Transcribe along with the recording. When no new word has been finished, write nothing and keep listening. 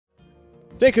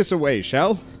Take us away,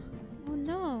 Shell. Oh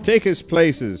no. Take us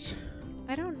places.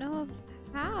 I don't know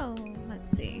how.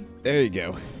 Let's see. There you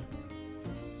go.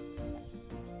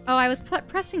 Oh, I was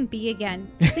pressing B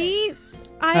again. See?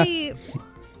 I...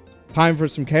 Time for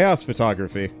some chaos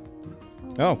photography.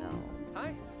 Oh. No.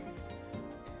 Hi.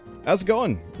 How's it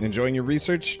going? Enjoying your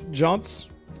research, Jaunts?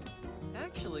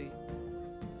 Actually,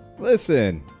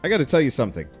 Listen, I gotta tell you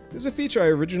something. There's a feature I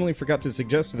originally forgot to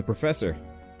suggest to the professor.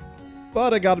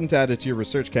 But I got him to add it to your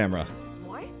research camera.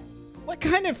 what? What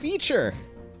kind of feature?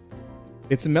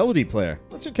 It's a melody player.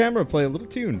 Lets your camera play a little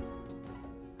tune.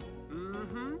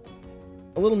 Mm-hmm.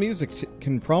 A little music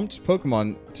can prompt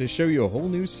Pokemon to show you a whole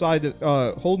new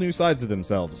sides of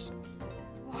themselves.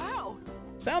 Wow.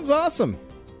 Sounds awesome.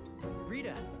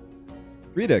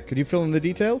 Rita, could you fill in the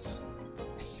details?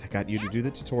 Yes, I got you to do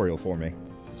the tutorial for me.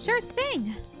 Sure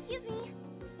thing. Excuse me.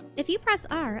 If you press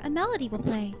R, a melody will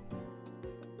play.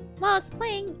 While it's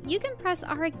playing, you can press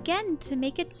R again to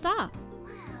make it stop.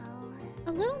 Wow.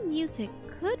 A little music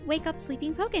could wake up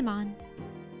sleeping Pokemon.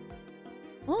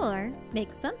 Or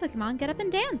make some Pokemon get up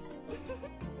and dance.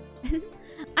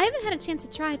 I haven't had a chance to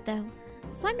try it though,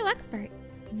 so I'm no expert.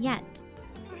 Yet.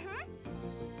 Uh-huh.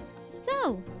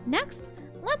 So, next,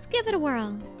 let's give it a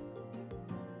whirl.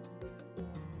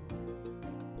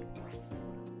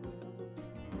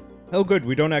 Oh good,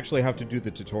 we don't actually have to do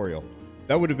the tutorial.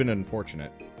 That would have been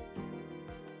unfortunate.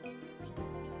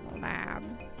 Lab.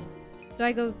 Do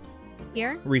I go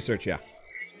here? Research, yeah.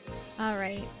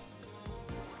 Alright.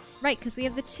 Right, because we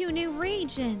have the 2 new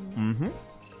regions. Mm-hmm.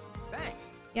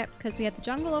 Thanks. Yep, because we had the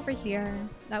jungle over here.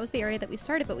 That was the area that we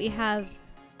started, but we have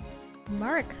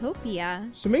Maracopia.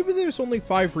 So maybe there's only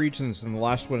 5 regions and the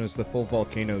last one is the full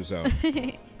volcano zone.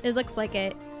 It looks like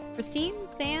it. Pristine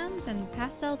sands and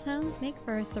pastel tones make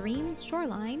for a serene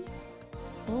shoreline.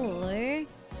 Or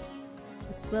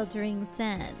the sweltering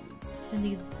sands.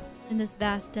 In this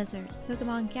vast desert,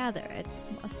 Pokemon gather. It's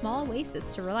a small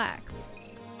oasis to relax.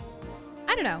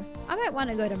 I don't know. I might want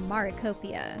to go to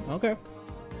Maracopia. Okay.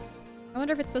 I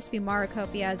wonder if it's supposed to be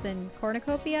Maracopia as in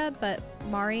cornucopia, but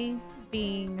Mari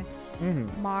being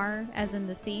Mar as in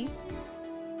the sea?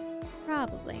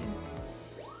 Probably.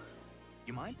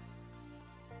 You mind?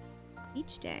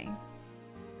 Each day.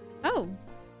 Oh!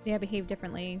 Yeah, behave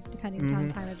differently depending on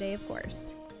time of day, of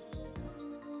course.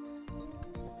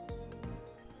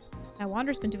 Now,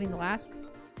 Wander's been doing the last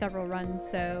several runs,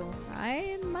 so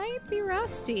I might be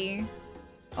rusty.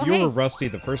 Oh, You hey. were rusty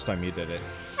the first time you did it.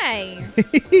 Hey!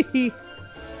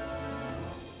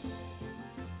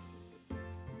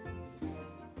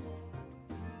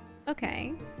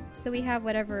 Okay, so we have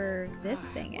whatever this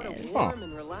thing What a is. warm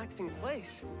and relaxing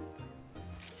place.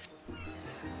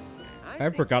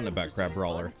 I've forgotten think about there's Crab some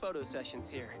Brawler. fun Photo sessions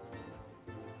here.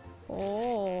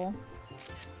 Oh.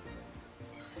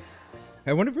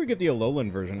 I wonder if we get the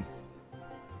Alolan version.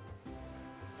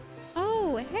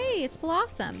 Oh, hey, it's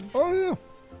Blossom. Oh, yeah.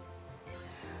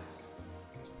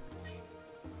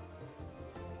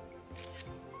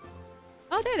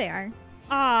 Oh, there they are.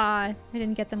 Ah, I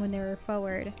didn't get them when they were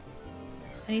forward.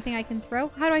 Anything I can throw?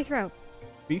 How do I throw?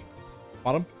 B?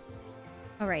 Bottom?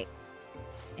 Oh, right.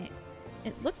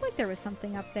 It looked like there was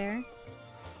something up there.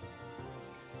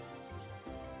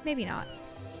 Maybe not.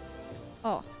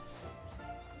 Oh.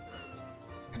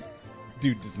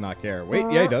 Dude does not care. Wait,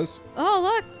 yeah, he does. Oh,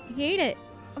 look! He ate it.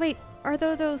 Oh, wait, are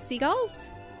those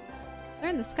seagulls?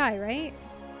 They're in the sky, right?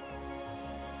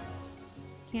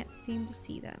 Can't seem to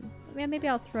see them. Yeah, maybe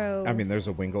I'll throw... I mean, there's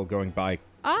a Wingull going by.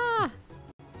 Ah!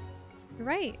 You're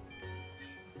right.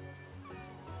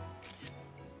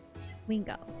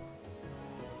 Wingo.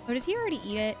 Oh, did he already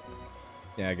eat it?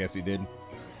 Yeah, I guess he did.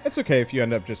 It's okay if you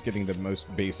end up just getting the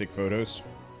most basic photos.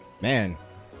 Man,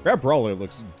 Crab Brawler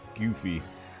looks goofy.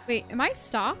 Wait, am I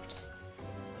stopped?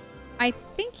 I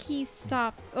think he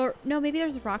stopped. Or, no, maybe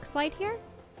there's a rock slide here?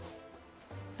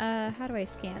 How do I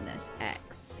scan this?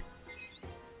 X.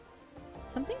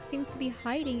 Something seems to be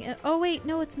hiding. Oh, wait,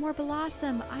 no, it's more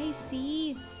Blossom. I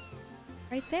see.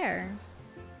 Right there.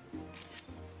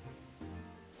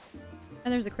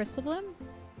 And there's a Crystal Bloom.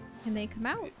 Can they come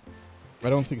out?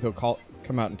 I don't think he'll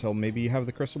come out until maybe you have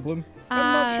the Crystal Bloom. I'm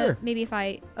not sure. Maybe if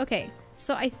I... Okay,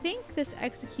 so I think this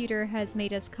Executor has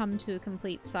made us come to a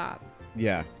complete stop.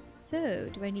 Yeah. So,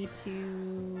 do I need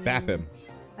to... Bap him.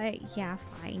 Yeah,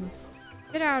 fine.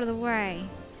 Get out of the way.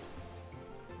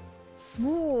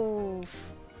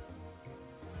 Move.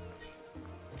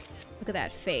 Look at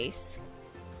that face.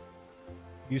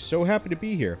 He's so happy to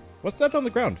be here. What's that on the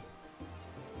ground?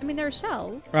 I mean, there are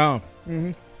shells. Oh.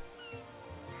 Mm-hmm.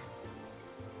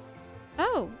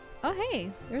 Oh,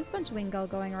 hey. There's a bunch of Wingull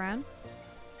going around.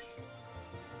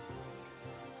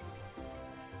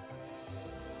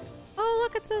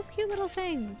 look at those cute little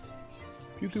things.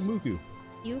 Pyukumuku.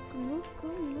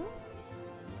 Yukumuku.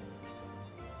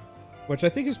 Which I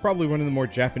think is probably one of the more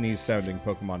Japanese-sounding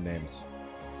Pokemon names.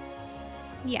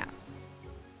 Yeah.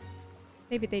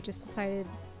 Maybe they just decided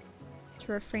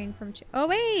to refrain from... Oh,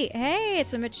 wait! Hey,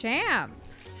 it's a Machamp!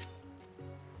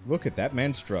 Look at that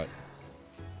man strut.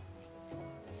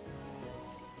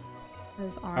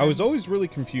 Those arms. I was always really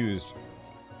confused.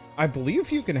 I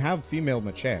believe you can have female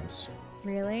Machamps.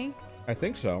 Really? I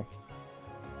think so.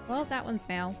 Well, that one's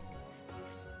male.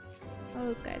 Oh,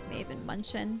 those guys may have been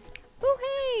munching. Oh,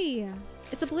 hey!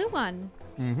 It's a blue one.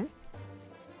 Mm-hmm.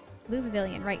 Blue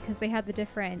Pavilion, right, because they had the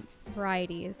different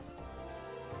varieties.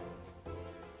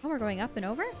 Oh, we're going up and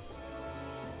over?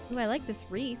 Ooh, I like this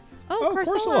reef. Oh,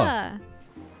 Corsola!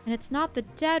 And it's not the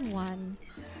dead one.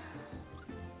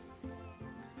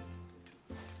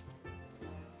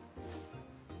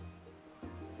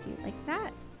 Do you like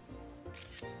that?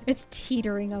 It's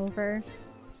teetering over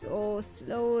so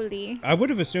slowly. I would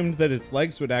have assumed that its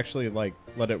legs would actually, like,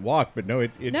 let it walk, but no,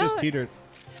 it just teetered.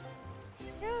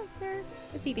 Yeah,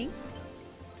 it's eating.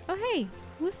 Oh, hey!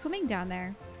 Who's swimming down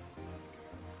there?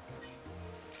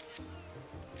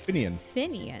 Finian.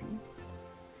 Finian.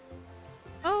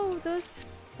 Oh,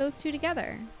 those two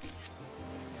together.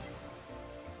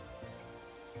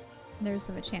 There's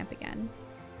the Machamp again.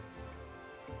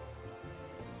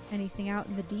 Anything out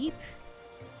in the deep?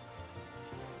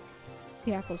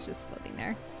 The apple's just floating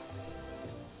there.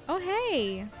 Oh,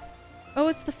 hey! Oh,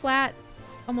 it's the flat,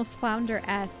 almost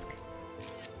flounder-esque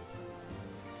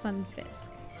Sunfisk.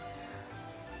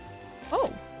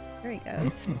 Oh! There he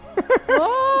goes.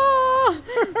 Oh!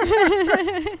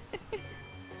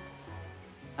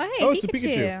 Oh, hey, Oh, it's Pikachu.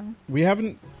 a Pikachu. We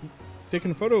haven't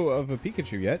taken a photo of a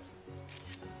Pikachu yet.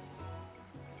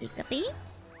 Pikachu.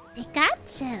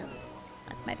 Pikachu.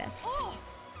 That's my best.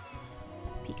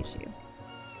 Pikachu.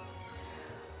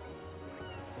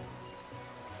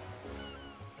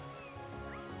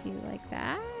 Do you like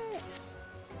that?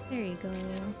 There you go.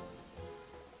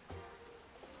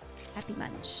 Happy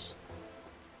munch.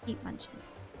 Keep munching.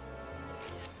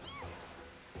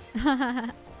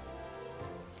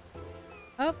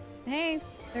 Oh, hey,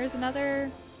 there's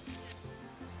another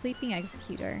sleeping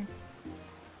executor.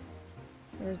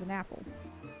 There's an apple.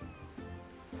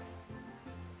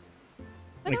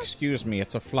 What else? Excuse me,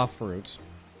 it's a fluff fruit.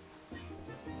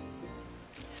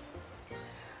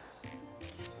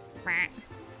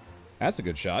 That's a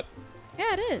good shot.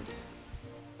 Yeah, it is.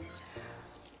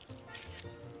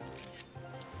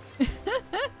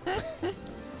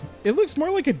 It looks more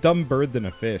like a dumb bird than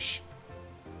a fish.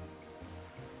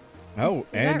 Oh, Is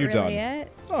and that you're really done.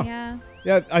 It? Oh. Yeah.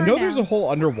 Yeah, I For know there's now. a whole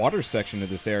underwater section of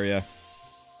this area.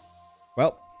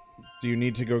 Well, do you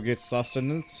need to go get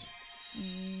sustenance?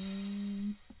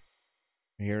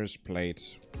 Here's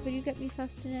plate. Would you get me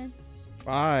sustenance?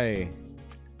 Bye.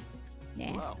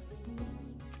 Yeah. Whoa.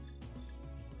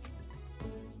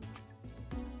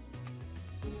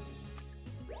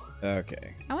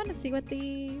 Okay. I want to see what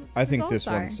the I think results this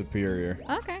are. one's superior.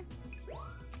 Okay.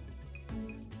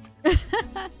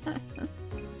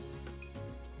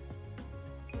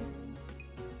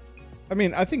 I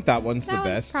mean, I think that one's That the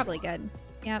one's best. probably good.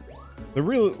 Yep. The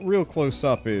real close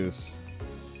up is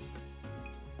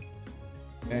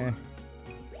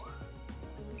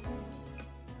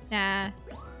Nah.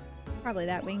 Probably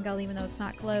that Wingull, even though it's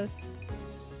not close.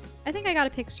 I think I got a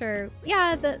picture.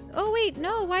 Yeah, oh wait,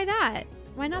 no, why that?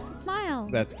 Why not the smile?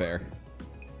 That's fair.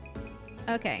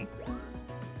 Okay.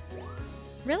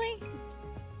 Really?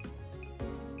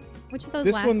 Which of those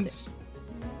This last? one's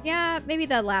Yeah, maybe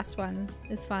the last one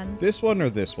is fun. this one or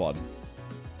this one?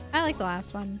 I like the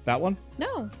last one. That one?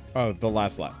 No. Oh, the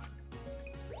last lap.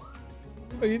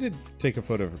 Oh, you did take a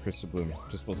photo of Crystal Bloom.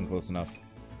 Just wasn't close enough.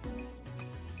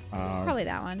 Probably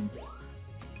that one.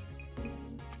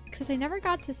 Except I never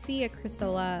got to see a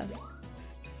Chrysola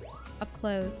up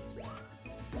close.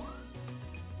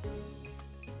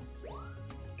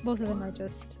 Both of them are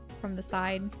just from the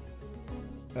side.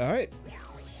 All right.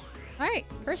 All right,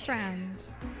 first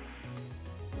round.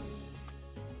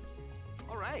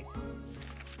 All right.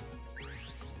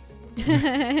 Does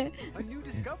A new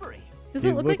discovery. it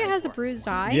He look like it looks- has a bruised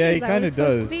eye? Yeah, Is he that what kinda it's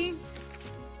supposed to does. be?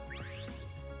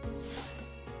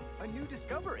 A new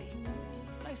discovery.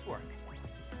 Nice work.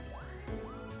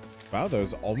 Wow, that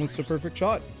was almost a perfect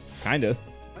shot. Kinda.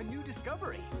 A new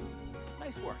discovery.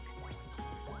 Nice work.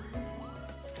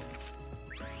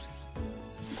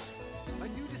 A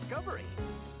new discovery.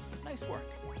 Nice work.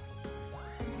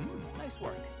 Nice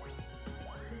work.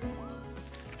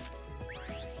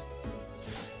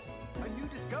 A new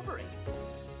discovery.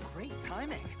 Great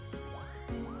timing.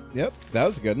 Yep, that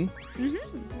was a good one.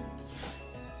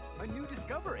 A new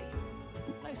discovery.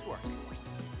 Nice work.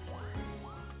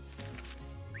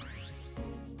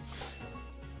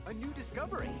 A new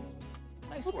discovery.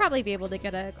 Nice We'll work. probably be able to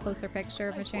get a closer picture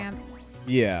of Machamp.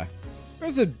 Yeah.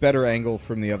 There's a better angle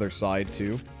from the other side,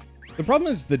 too. The problem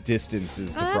is the distance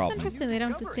is the Oh, that's problem. interesting. They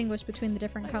don't distinguish between the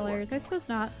different colors. I suppose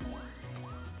not.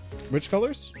 Which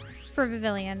colors? For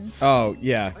Vivillon. Oh,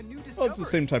 yeah. A new Well, it's the discovery.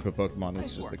 same type of Pokemon. It's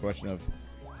Nice just the work. question of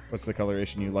what's the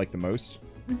coloration you like the most.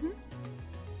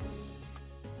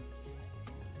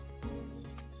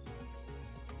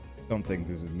 Don't think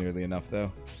this is nearly enough,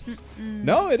 though.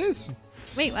 No, it is.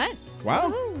 Wait, what? Wow.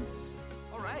 Woohoo.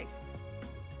 All right.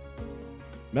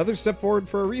 Another step forward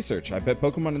for our research. I bet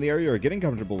Pokemon in the area are getting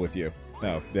comfortable with you.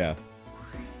 Oh, yeah.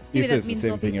 He Maybe that says the means same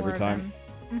there'll be thing every more of time.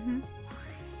 them.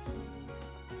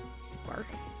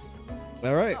 Sparkles.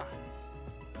 All right.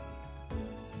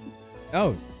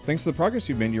 Oh, thanks to the progress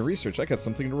you've made in your research, I got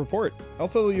something to report. I'll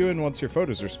fill you in once your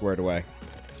photos are squared away.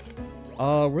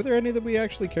 Were there any that we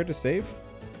actually cared to save?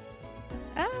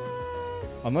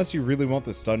 Unless you really want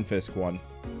the Stunfisk one.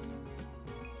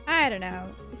 I don't know.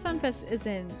 Sunfist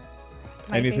isn't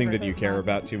my Anything favorite that you care Pokemon.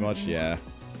 about too much? Yeah.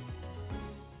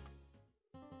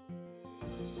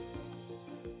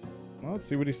 Well, let's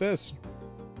see what he says.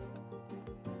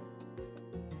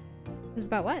 This is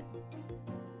about what?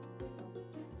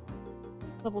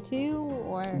 Level 2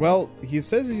 or... Well, he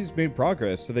says he's made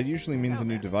progress, so that usually means a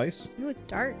new device. Ooh, it's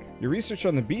dark. Your research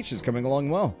on the beach is coming along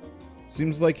well.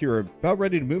 Seems like you're about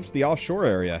ready to move to the offshore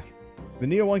area. The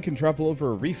Neo 1 can travel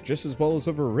over a reef just as well as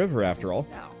over a river, after all.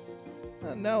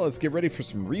 Now let's get ready for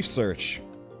some reef search.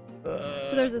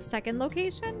 So there's a second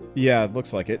location? Yeah, it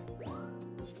looks like it.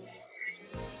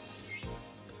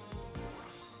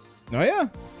 Oh yeah,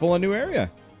 full on new area.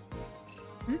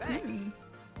 Thanks.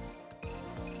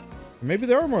 Maybe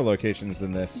there are more locations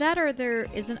than this. That or there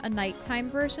isn't a nighttime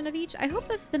version of each. I hope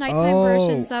that the nighttime Oh.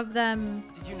 versions of them...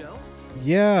 Did you know?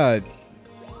 Yeah.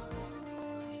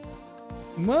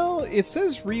 Well, it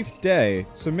says reef day,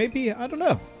 so maybe, I don't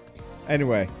know.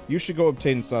 Anyway, you should go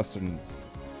obtain sustenance.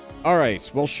 Alright,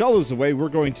 while Shell is away, we're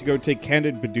going to go take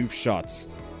candid Bidoof shots.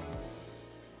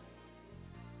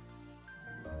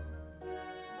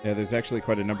 Yeah, there's actually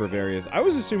quite a number of areas. I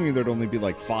was assuming there'd only be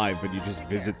like 5, but you just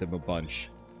visit them a bunch.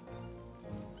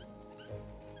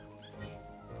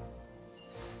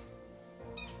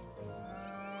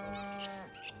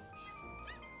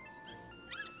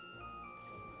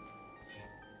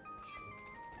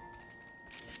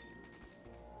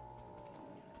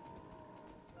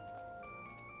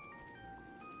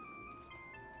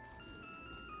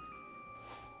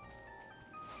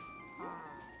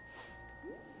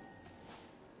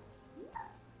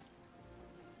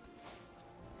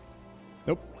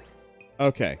 Nope.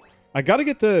 Okay. I gotta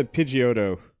get the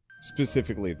Pidgeotto,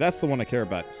 specifically. That's the one I care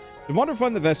about. Did Wander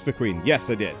find the Vespa Queen? Yes,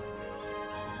 I did.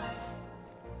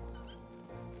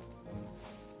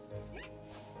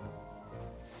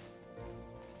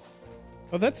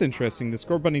 Oh, that's interesting. The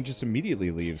Score Bunny just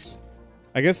immediately leaves.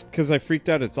 I guess because I freaked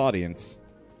out its audience.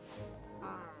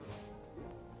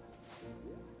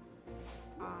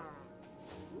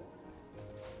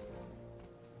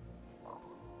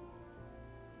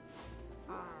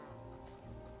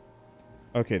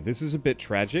 Okay, this is a bit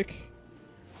tragic.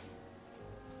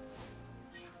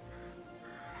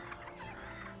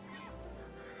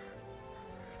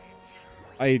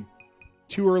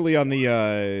 Too early on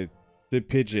the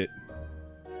Pidgeot.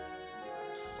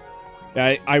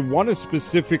 I want to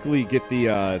specifically get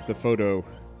the photo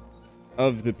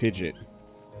of the Pidgeot.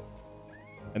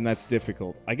 And that's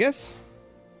difficult. I guess...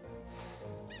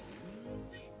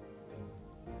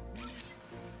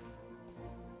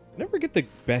 Never get the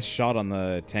best shot on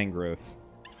the Tangrowth.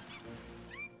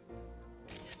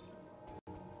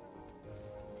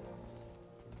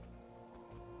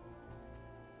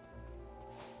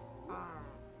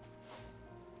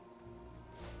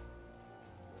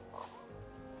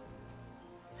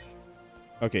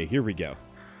 Okay, here we go.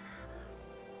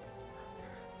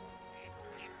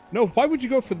 No, why would you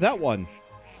go for that one?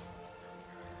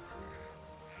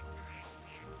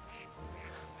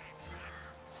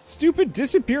 Stupid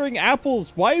disappearing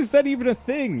apples! Why is that even a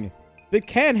thing? That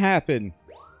can happen!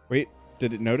 Wait,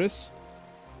 did it notice?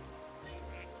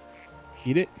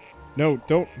 Eat it? No,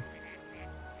 don't.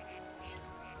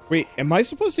 Wait, am I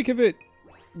supposed to give it,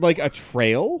 like, a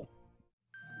trail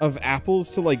of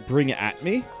apples to, like, bring at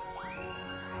me?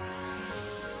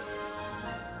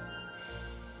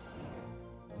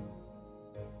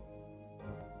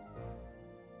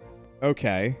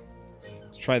 Okay.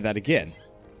 Let's try that again.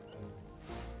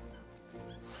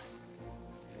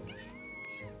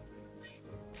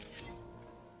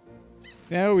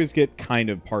 I always get kind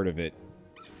of part of it.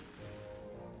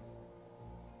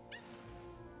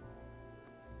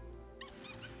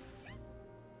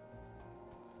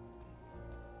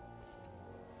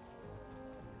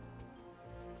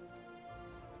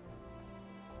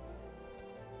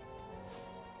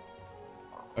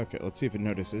 Okay, let's see if it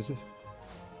notices it.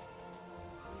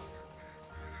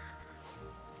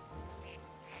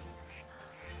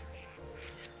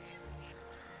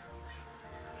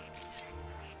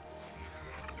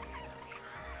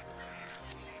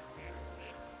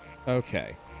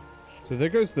 Okay. So there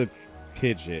goes the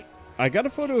Pidgeot. I got a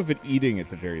photo of it eating at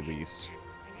the very least.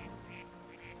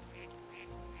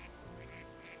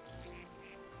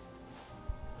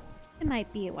 It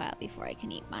might be a while before I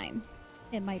can eat mine.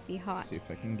 It might be hot. Let's see if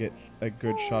I can get a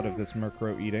good shot of this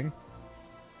Murkrow eating.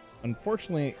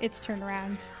 Unfortunately... It's turned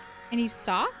around. And you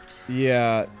stopped?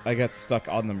 Yeah, I got stuck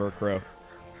on the Murkrow.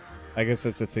 I guess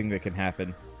that's a thing that can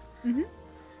happen. Mm-hmm.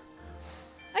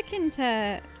 Akin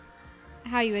to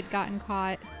how you had gotten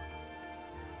caught.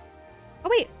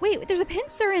 Oh, wait, there's a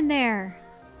pincer in there.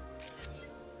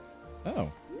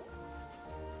 Oh.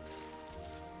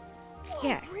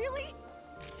 Yeah. Really?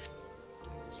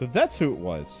 So that's who it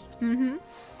was. Mm-hmm.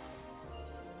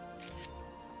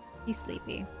 He's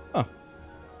sleepy. Huh.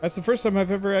 That's the first time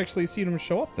I've ever actually seen him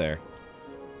show up there.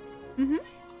 Mm-hmm.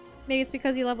 Maybe it's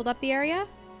because you leveled up the area?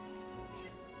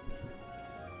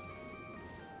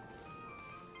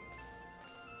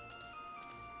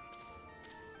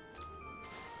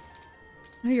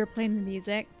 Oh, you're playing the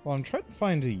music. Well, I'm trying to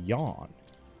find a yawn.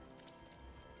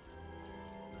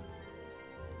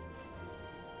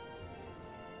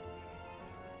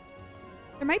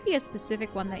 There might be a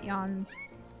specific one that yawns.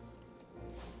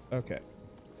 Okay.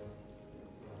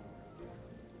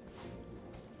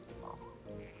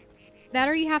 That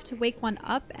or you have to wake one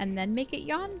up and then make it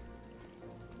yawn?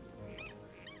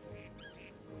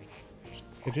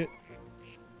 Pidgeot.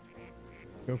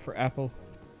 Go for apple.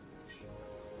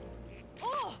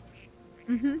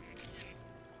 Mm-hmm.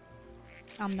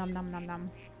 Nom nom nom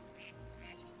nom.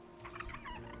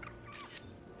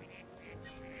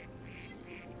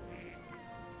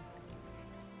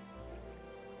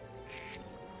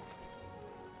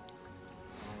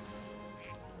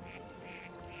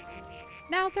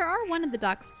 Now, there are one of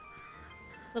the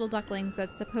little ducklings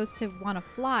that's supposed to want to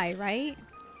fly, right?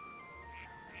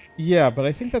 Yeah, but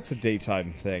I think that's a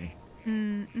daytime thing.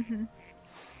 Mm-hmm.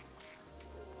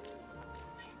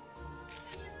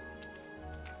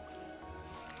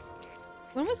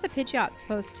 When was the Pidgeot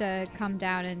supposed to come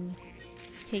down and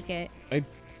take it? I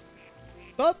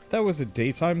thought that was a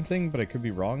daytime thing, but I could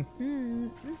be wrong.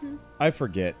 Mm-hmm. I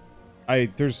forget.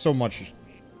 There's so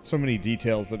many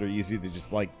details that are easy to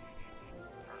just like.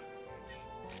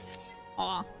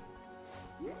 Aw.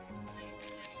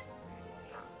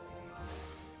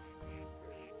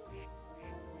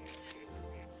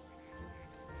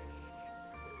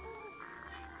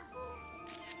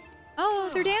 Oh,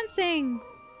 they're dancing!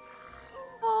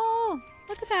 Oh,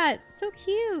 look at that. So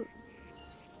cute.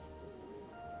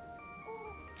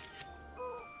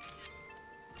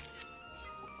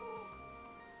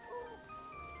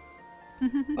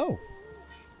 Oh.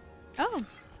 Oh.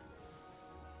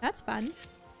 That's fun.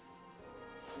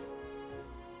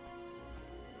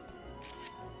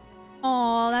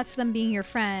 Oh, that's them being your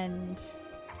friend.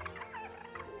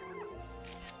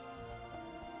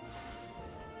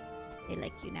 They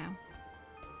like you now.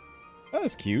 That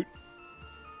was cute.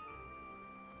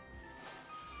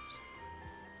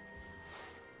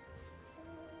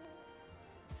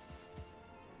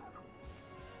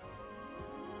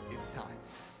 It's time.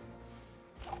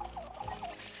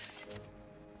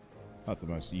 Not the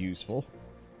most useful.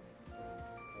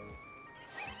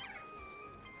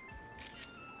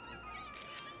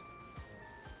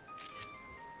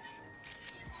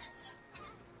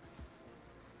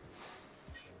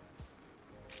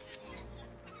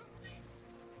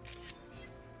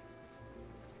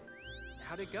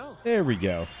 How'd it go? There we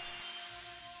go.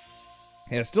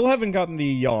 Yeah, still haven't gotten the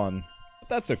yawn, but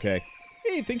that's okay.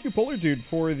 Hey, thank you, Polar Dude,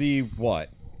 for the, what?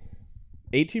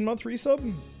 18-month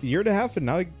resub? A year and a half, and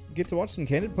now I get to watch some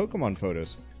candid Pokemon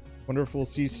photos. Wonder if we'll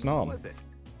see What Snom. was it?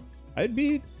 It'd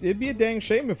be a dang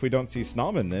shame if we don't see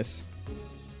Snom in this.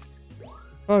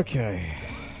 Okay.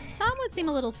 Snom would seem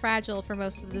a little fragile for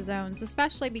most of the zones,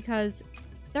 especially because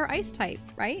they're ice type,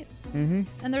 right? Mm-hmm.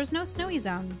 And there's no snowy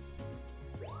zone.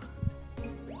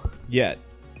 Yet.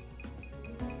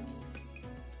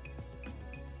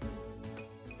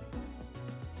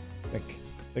 I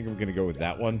think I'm gonna go with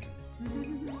that one.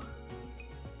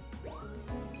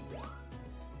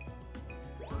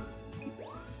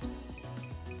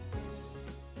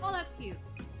 Oh, that's cute.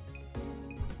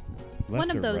 One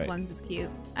Left of or those right? ones is cute.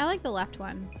 I like the left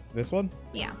one. This one?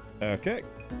 Yeah. Okay.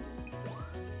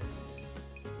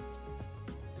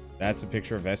 That's a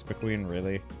picture of Vespiquen,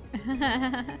 really?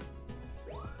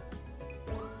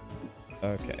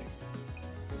 Okay.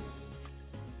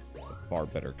 A far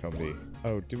better Combi.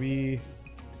 Oh, do we...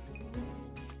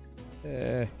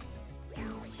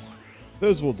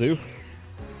 Those will do.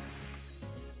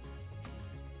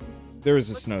 There is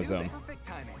a Let's snow do zone. this. Perfect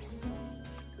timing.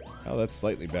 Oh, that's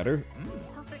slightly better.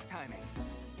 Perfect timing.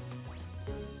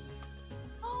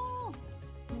 Oh.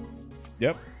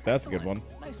 Yep, that's a good one.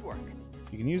 Excellent. Nice work.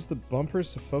 You can use the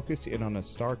bumpers to focus in on a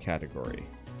star category.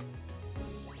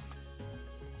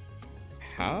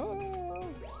 How?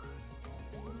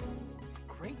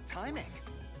 Great timing.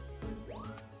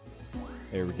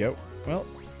 There we go. Well,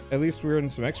 at least we're in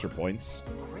some extra points.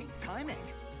 Great timing.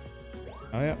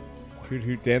 Oh yeah. Hoot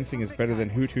Hoot dancing is better than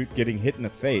Hoot Hoot getting hit in the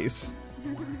face.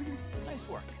 Nice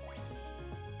work.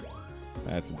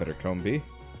 That's a better Combi.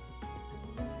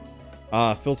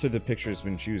 Ah, filter the pictures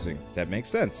when choosing. That makes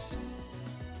sense.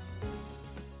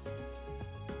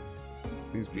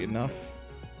 Please be enough.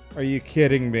 Are you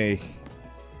kidding me?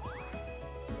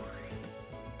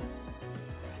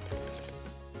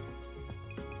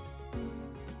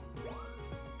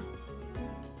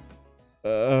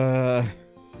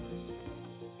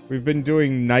 We've been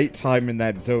doing nighttime in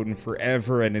that zone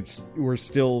forever, and we're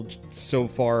still so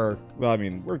far. Well, I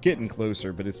mean, we're getting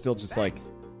closer, but it's still just like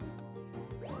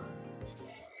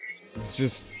it's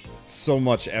just so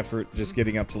much effort just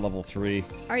getting up to level 3.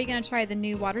 Are you gonna try the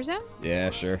new water zone? Yeah,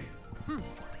 sure.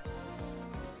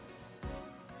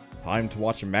 Time to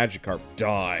watch a Magikarp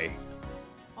die.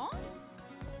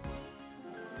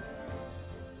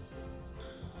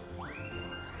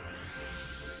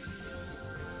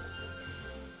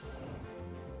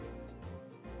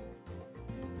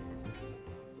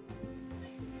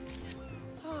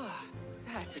 Oh.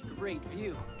 That's a great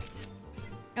view.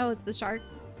 Oh, it's the shark.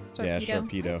 Yeah, Sharpedo.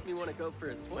 Sharpedo. Makes me want to go for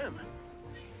a swim.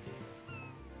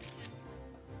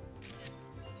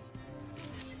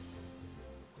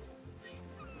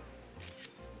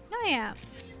 Oh yeah.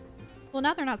 Well,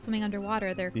 now they're not swimming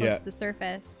underwater. They're close Yeah. to the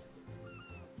surface.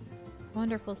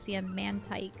 Wonderful. See a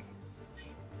Mantike.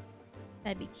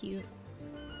 That'd be cute.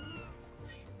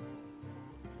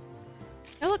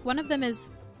 Oh look, one of them is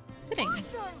sitting.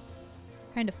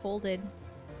 Kind of folded.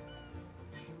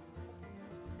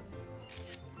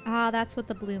 Ah, that's what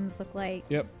the blooms look like.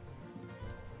 Yep.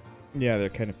 Yeah, they're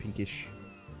kind of pinkish.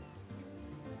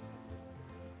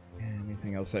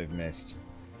 Anything else I've missed?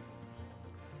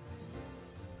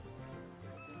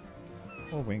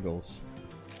 Oh, Wingles.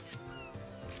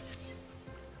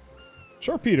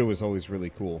 Sharpedo is always really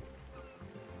cool.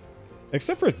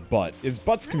 Except for its butt. Its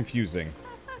butt's confusing.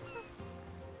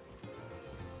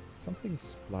 Something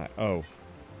splat. Oh.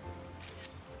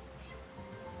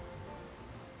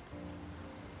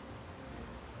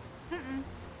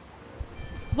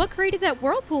 What created that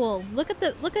whirlpool? Look at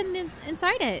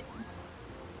inside it.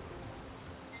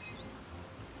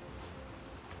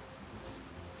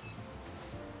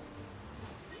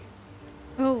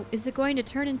 Oh, is it going to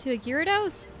turn into a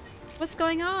Gyarados? What's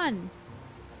going on?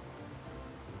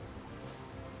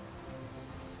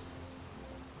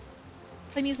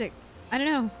 Play music. I don't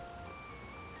know.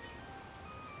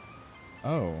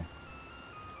 Oh.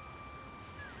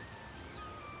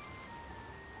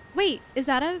 Wait, is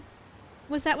that a...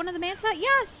 Was that one of the Manta?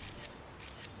 Yes!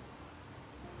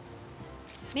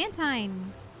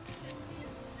 Mantine.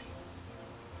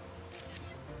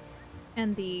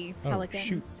 And the Oh, Pelicans.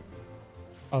 shoot.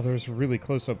 Oh, there's a really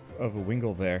close-up of a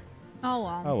Wingle there. Oh,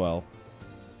 well. Oh, well.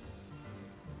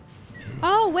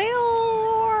 Oh, whale!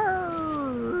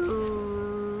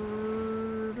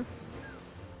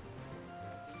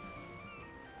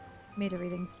 Made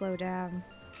everything slow down.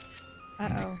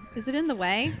 Uh-oh. Is it in the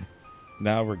way?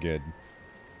 Now we're good.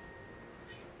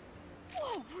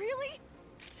 Whoa, really?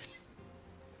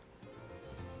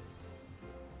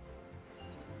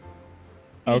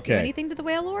 Did it do Okay. anything to the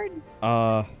whale lord?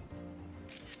 Uh,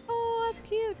 Oh, that's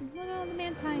cute. Look at the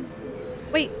Mantine.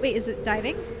 Wait, is it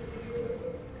diving?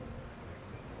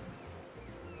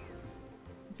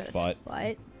 Is that its Butt.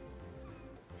 butt?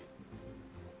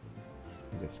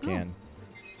 need a scan.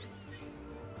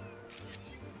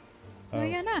 Oh,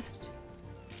 yeah, nest.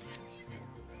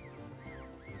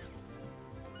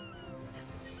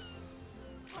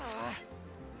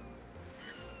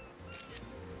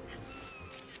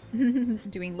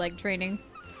 Doing leg training.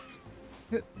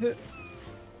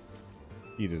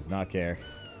 He does not care.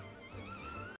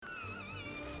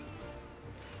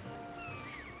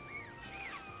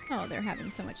 Oh, they're having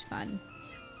so much fun.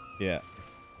 Yeah.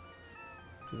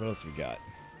 Let's see what else we got.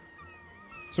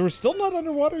 So we're still not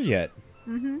underwater yet.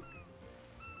 Mm-hmm.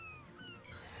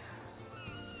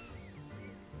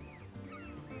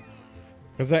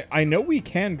 Because I know we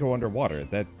can go underwater.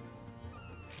 That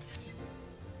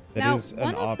now, is an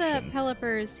one of option. the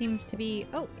Pelipers seems to be...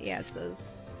 Oh, yeah, it's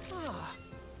those.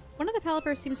 One of the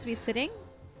Pelipers seems to be sitting,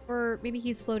 or maybe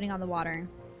he's floating on the water.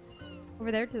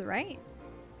 Over there to the right?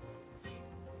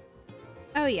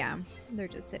 Oh, yeah. They're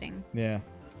just sitting. Yeah.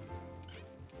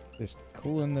 Just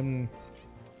cooling them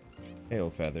tail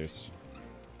feathers.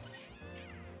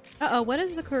 Uh-oh, what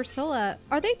is the Corsola?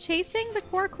 Are they chasing the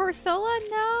core Corsola?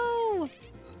 No!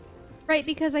 Right,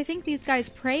 because I think these guys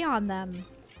prey on them.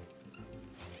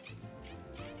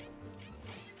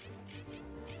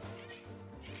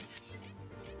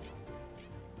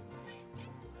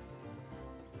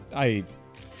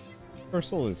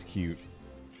 Corsola is cute.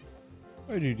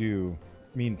 Why do you do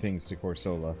mean things to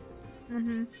Corsola?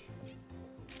 Mm-hmm.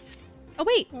 Oh,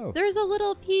 wait! Oh. There's a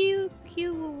little Q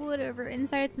whatever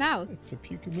inside its mouth. It's a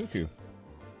Pukumuku.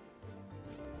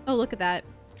 Oh, look at that.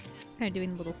 It's kind of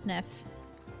doing a little sniff.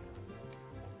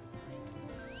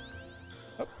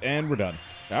 Oh, and we're done.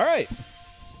 Alright.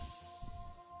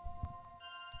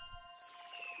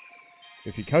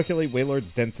 If you calculate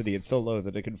Wailord's density, it's so low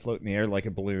that it can float in the air like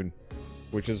a balloon.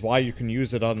 Which is why you can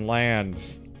use it on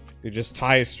land. You just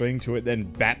tie a string to it, then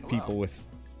bat people with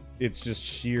its just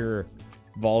sheer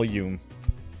volume.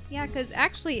 Yeah, because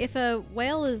actually, if a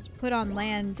whale is put on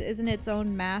land, isn't its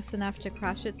own mass enough to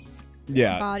crush its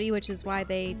body, which is why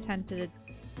they tend to...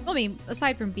 Well, I mean,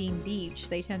 aside from being beached,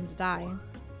 they tend to die.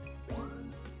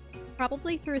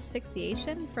 Probably through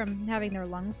asphyxiation from having their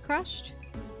lungs crushed.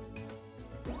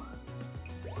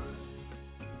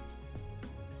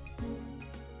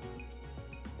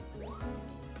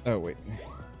 Oh, wait.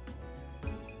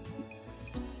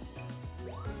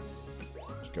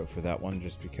 Just go for that one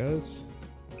just because.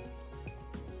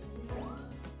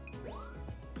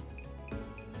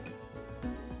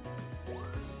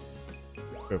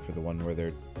 Go for the one where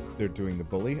they're doing the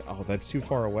bully. Oh, that's too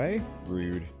far away?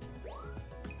 Rude.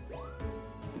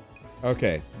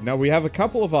 Okay, now we have a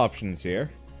couple of options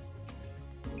here.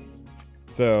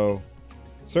 So,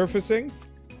 surfacing,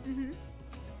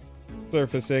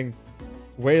 surfacing,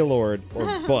 Wailord,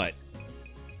 or butt.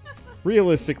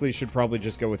 Realistically, should probably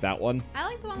just go with that one. I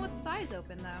like the one with the eyes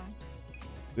open, though.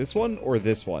 This one or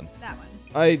this one? That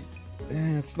one.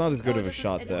 It's not as good of a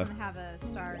shot, it though. It doesn't have a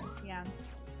star, yeah.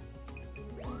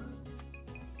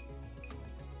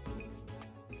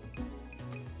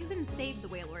 You can save the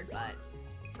Wailord butt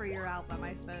for your album,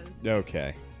 I suppose.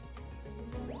 Okay.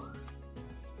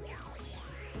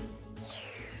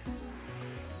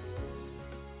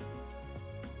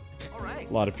 All right.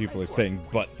 A lot of people are saying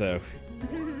butt, though.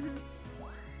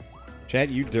 Chat,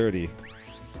 you dirty.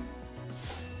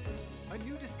 A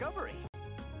new discovery.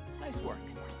 Nice work.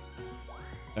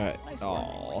 Alright. Nice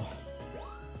Aww.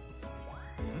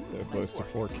 So close to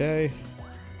 4K.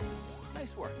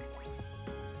 Nice work.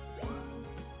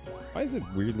 Why is it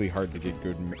weirdly hard to get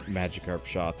good Magikarp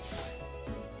shots?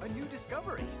 A new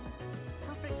discovery.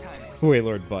 Perfect timing.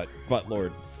 Wailord butt.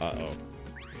 Buttlord. Uh-oh.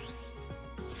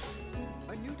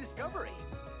 A new discovery.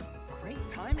 Great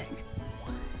timing.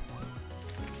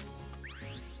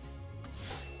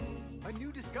 A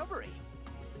new discovery.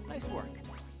 Nice work.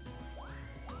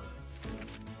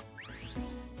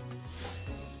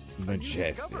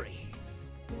 Majestic.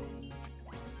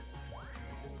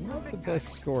 Not the best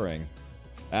scoring.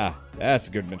 Ah, that's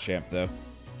a good Machamp, though.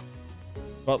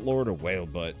 Buttlord or Whale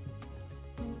Butt?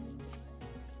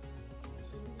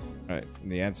 Alright, and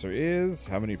the answer is...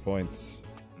 How many points?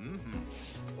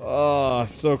 Oh,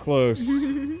 so close.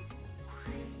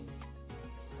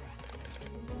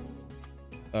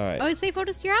 Alright. Oh, say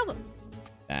photos to your album.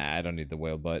 Nah, I don't need the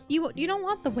Whale Butt. You don't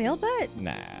want the whale butt?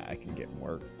 Nah, I can get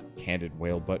more candid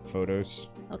Whale Butt photos.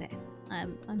 Okay,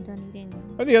 I'm done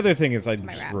eating. Or the other thing is I'm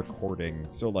My just wrap. recording,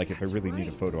 so like if I really need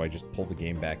a photo, I just pull the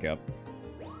game back up.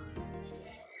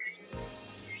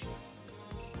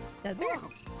 Desert?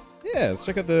 Yeah, let's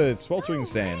check out the Sweltering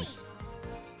Sands.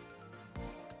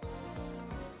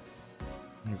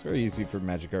 It's very easy for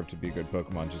Magikarp to be a good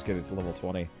Pokemon, just get it to level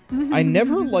 20. I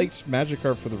never liked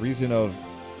Magikarp for the reason of...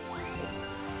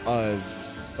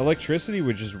 electricity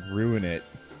would just ruin it.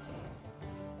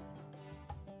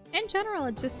 In general,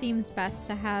 it just seems best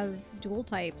to have dual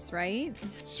types, right?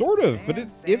 Sort of, but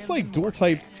it's like dual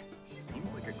type.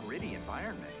 Seems like a gritty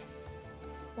environment.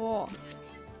 Oh.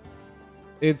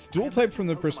 It's dual type from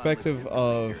the perspective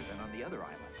of... Than on the other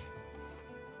islands.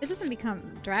 It doesn't become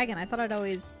dragon. I thought it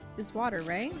always is water,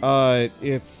 right?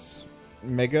 It's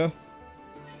Mega.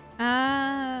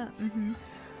 Mm-hmm.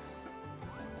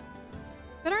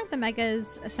 But aren't the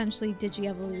megas essentially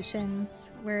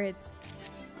digi-evolutions where it's...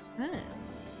 Oh.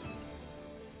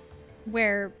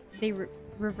 Where they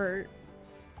revert?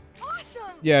 Awesome!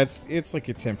 Yeah, it's like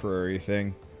a temporary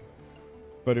thing.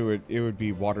 But it would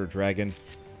be water dragon.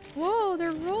 Whoa,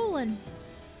 they're rolling.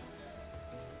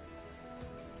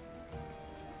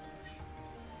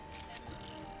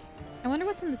 I wonder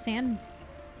what's in the sand.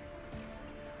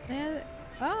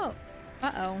 Oh.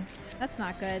 Uh-oh. That's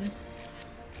not good.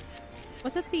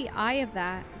 What's at the eye of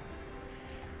that?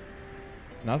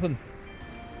 Nothing.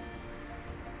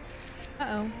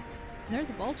 Uh-oh. There's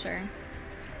a vulture.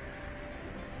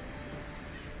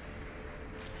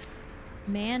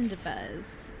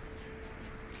 Mandibuzz.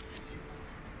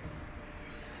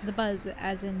 The buzz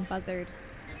as in buzzard.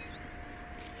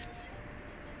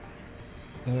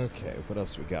 Okay, what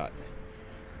else we got?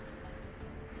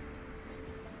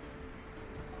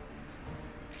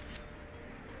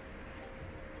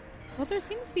 Well, there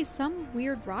seems to be some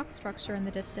weird rock structure in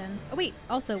the distance. Oh wait,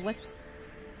 also what's...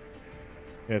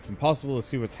 Yeah, it's impossible to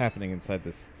see what's happening inside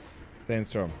this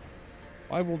sandstorm.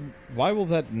 Why will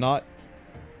that not...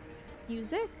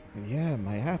 Music? Yeah,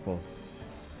 my apple.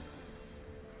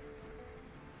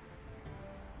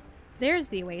 There's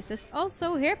the oasis.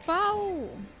 Also, hippo!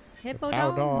 Hippodon.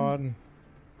 Hippodon.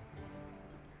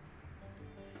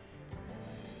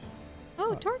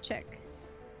 Oh, Torchic.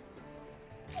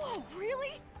 Whoa,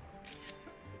 really?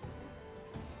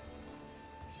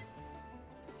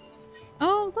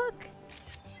 Oh, look!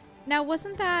 Now,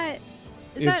 wasn't that...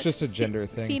 It's just a gender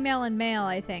thing. Female and male,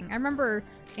 I think. I remember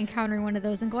encountering one of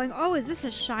those and going, oh, is this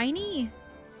a shiny?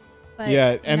 But,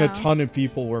 yeah, and no. a ton of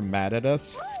people were mad at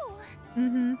us.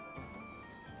 Mm-hmm.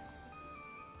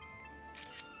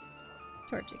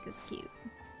 Torchic is cute.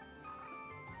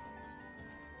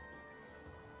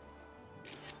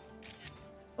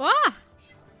 Ah!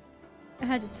 I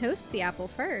had to toast the apple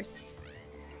first.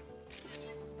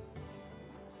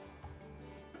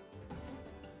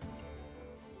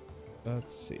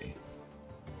 Let's see.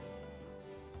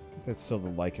 That's still the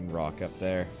lichen rock up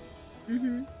there.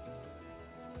 Mm-hmm.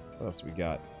 What else we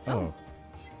got? Oh. Oh.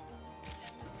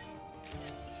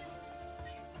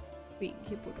 Wait,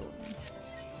 hippodon.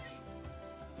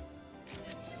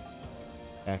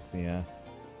 Acmea.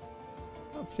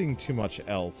 Not seeing too much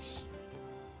else.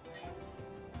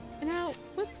 Now,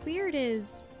 what's weird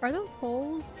is, are those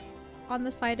holes on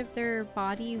the side of their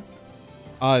bodies?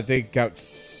 They got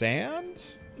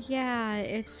sand? Yeah,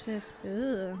 it's just,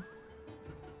 ugh.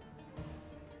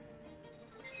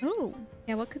 Oh,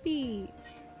 yeah, what could be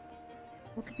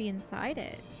inside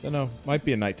it? Don't know. Might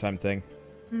be a nighttime thing.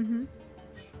 Mm-hmm.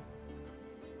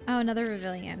 Oh, another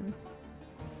Pavilion.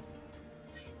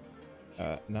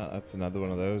 No, that's another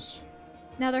one of those.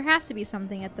 Now, there has to be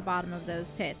something at the bottom of those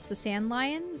pits. The sand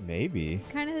lion? Maybe.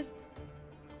 Kind of...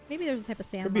 Maybe there's a type of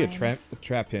sand Could be lion. a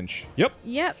Trapinch. Yep.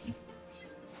 Yep.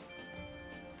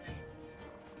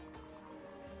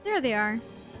 There they are.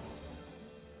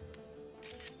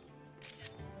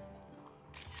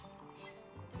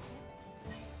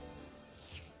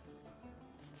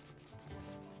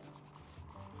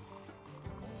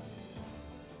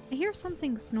 I hear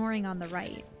something snoring on the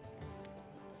right.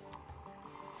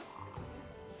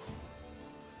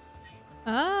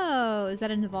 Oh, is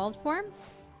that an evolved form?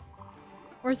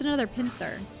 Or is it another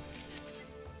pincer?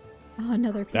 Oh,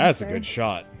 another pincer. That's a good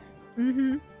shot.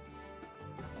 Mm-hmm.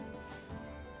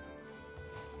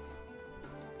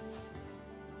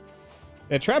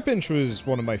 Yeah, Trapinch was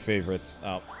one of my favorites.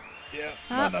 Oh. Yeah,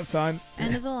 not enough time.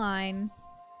 End of the line.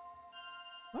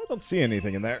 I don't see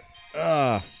anything in there.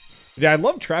 Yeah, I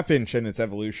love Trapinch and its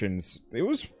evolutions. It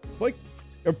was, like,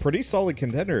 a pretty solid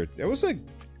contender. It was a...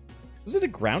 Was it a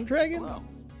ground dragon? Wow.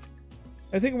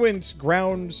 I think it went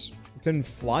ground, then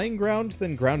flying ground,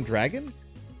 then ground dragon?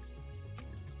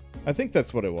 I think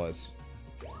that's what it was.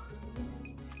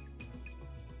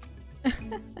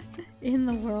 In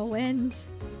the whirlwind.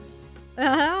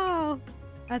 Oh,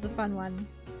 that's a fun one.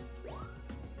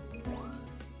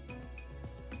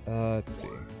 Let's see.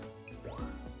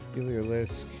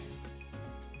 Heliolisk.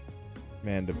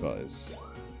 Mandibuzz.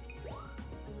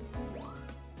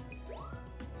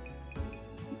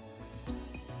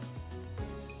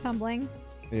 Tumbling.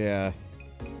 Yeah.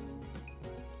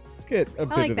 Let's get a bit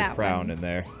like of the that crown one. in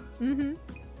there. Mm-hmm.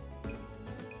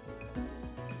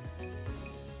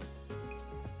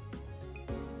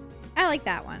 I like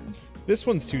that one. This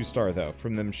one's 2-star, though,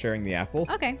 from them sharing the apple.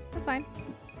 Okay, that's fine.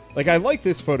 Like, I like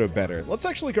this photo better. Let's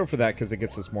actually go for that, because it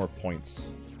gets us more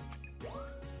points.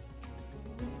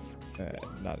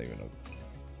 Not even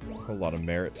a whole lot of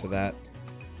merit to that.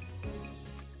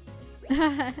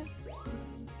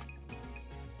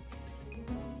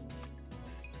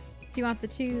 Do you want the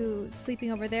two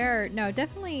sleeping over there? Or, no,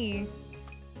 definitely.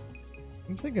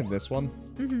 I'm thinking this one.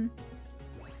 Mm-hmm.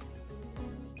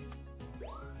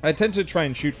 I tend to try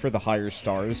and shoot for the higher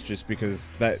stars just because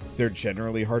they're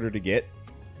generally harder to get.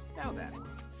 Now then.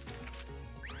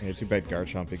 Yeah, too bad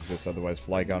Garchomp exists, otherwise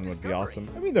Flygon would be awesome.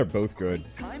 I mean, they're both good.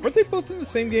 Weren't they both in the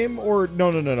same game? Or,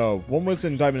 no. One was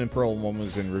in Diamond and Pearl, and one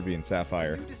was in Ruby and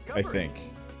Sapphire, I think.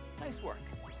 Nice work.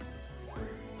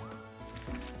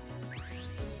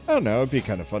 I don't know, it'd be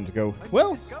kind of fun to go...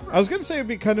 Well, I was going to say it'd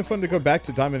be kind of fun to go back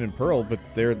to Diamond and Pearl, but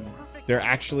they're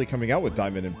actually coming out with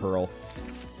Diamond and Pearl.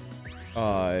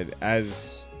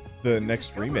 As the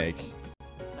next remake.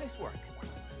 Nice work.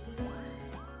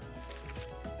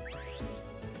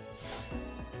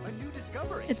 A new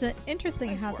discovery. It's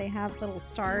interesting how they have little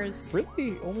stars.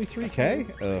 Really? Only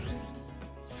 3K? Ugh.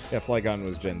 Yeah, Flygon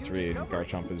was Gen 3 and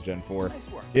Garchomp is Gen 4. Nice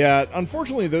work. Yeah,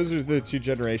 unfortunately those are the two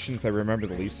generations I remember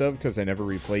the least of because I never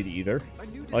replayed either.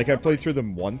 Like, I played through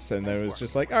them once and then it was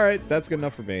just like, alright, that's good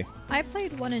enough for me. I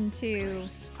played 1 and 2,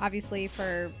 obviously,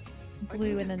 for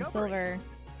Blue and then Silver.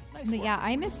 But yeah,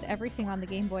 I missed everything on the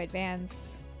Game Boy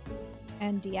Advance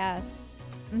and DS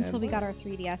until we got our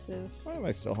 3DSs. Why am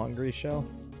I still hungry, Shell?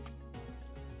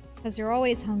 Because you're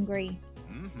always hungry.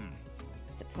 Mm-hmm.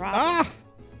 It's a problem.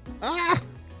 Ah!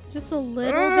 Just a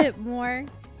little bit more.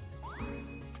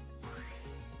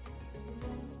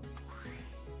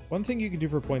 One thing you can do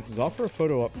for points is offer a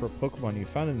photo up for a Pokemon you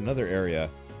found in another area,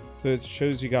 so it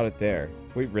shows you got it there.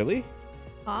 Wait, really?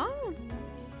 Oh,